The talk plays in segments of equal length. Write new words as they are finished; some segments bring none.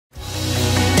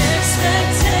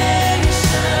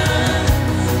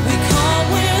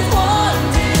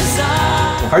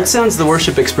Heart Sound's the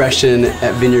worship expression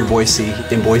at Vineyard Boise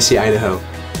in Boise, Idaho.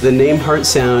 The name Heart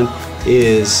Sound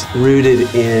is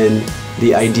rooted in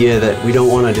the idea that we don't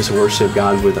want to just worship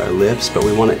God with our lips, but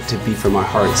we want it to be from our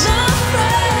hearts.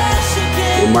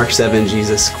 In Mark 7,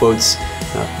 Jesus quotes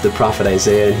the prophet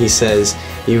Isaiah, and he says,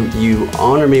 you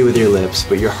honor me with your lips,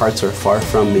 but your hearts are far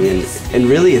from me. And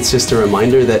really it's just a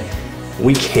reminder that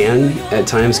we can at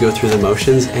times go through the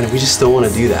motions, and we just don't want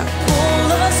to do that.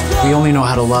 We only know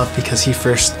how to love because He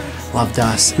first loved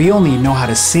us. We only know how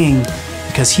to sing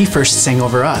because He first sang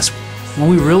over us. When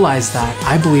we realize that,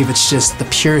 I believe it's just the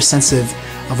pure sense of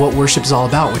what worship is all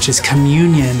about, which is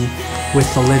communion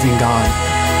with the living God.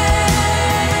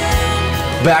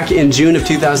 Back in June of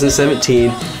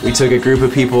 2017, we took a group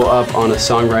of people up on a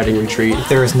songwriting retreat.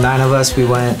 There was 9 of us. We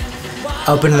went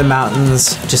up into the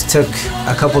mountains, just took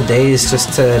a couple days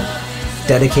just to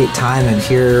dedicate time and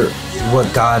hear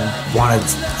what God wanted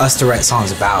us to write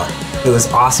songs about. It was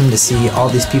awesome to see all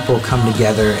these people come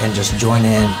together and just join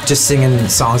in, just singing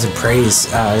songs of praise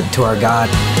to our God.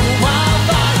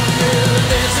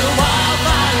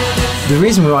 The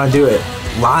reason we want to do it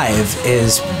live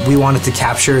is we wanted to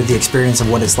capture the experience of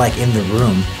what it's like in the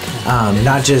room.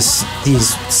 Not just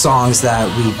these songs that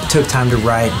we took time to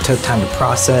write, took time to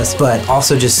process, but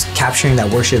also just capturing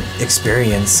that worship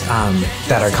experience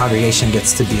that our congregation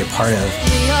gets to be a part of.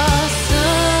 We are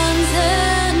sons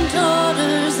and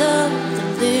daughters of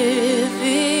the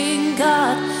living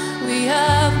God. We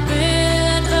have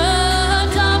been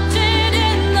adopted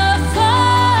in the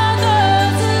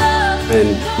Father's love.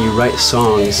 And you write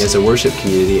songs as a worship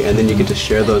community, and then you get to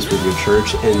share those with your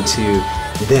church and to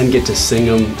then get to sing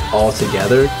them all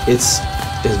together. It's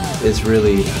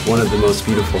really one of the most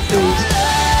beautiful things.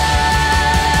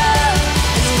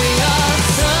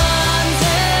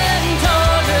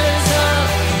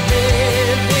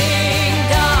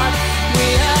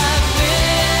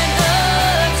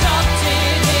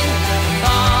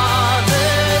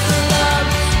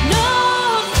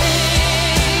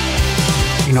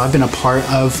 You know, I've been a part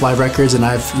of live records, and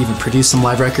I've even produced some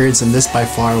live records, and this by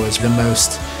far was the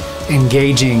most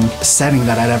engaging setting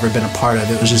that I'd ever been a part of.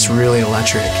 It was just really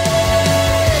electric.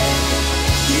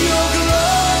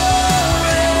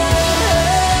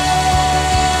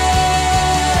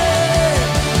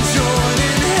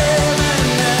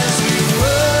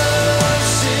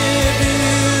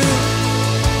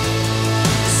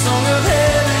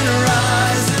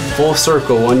 Full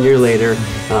circle, 1 year later,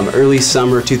 early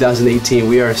summer 2018,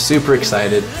 we are super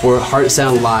excited for Heart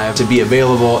Sound Live to be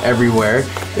available everywhere.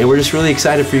 And we're just really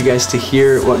excited for you guys to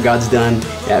hear what God's done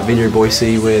at Vineyard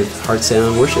Boise with Heart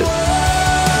Sound Worship.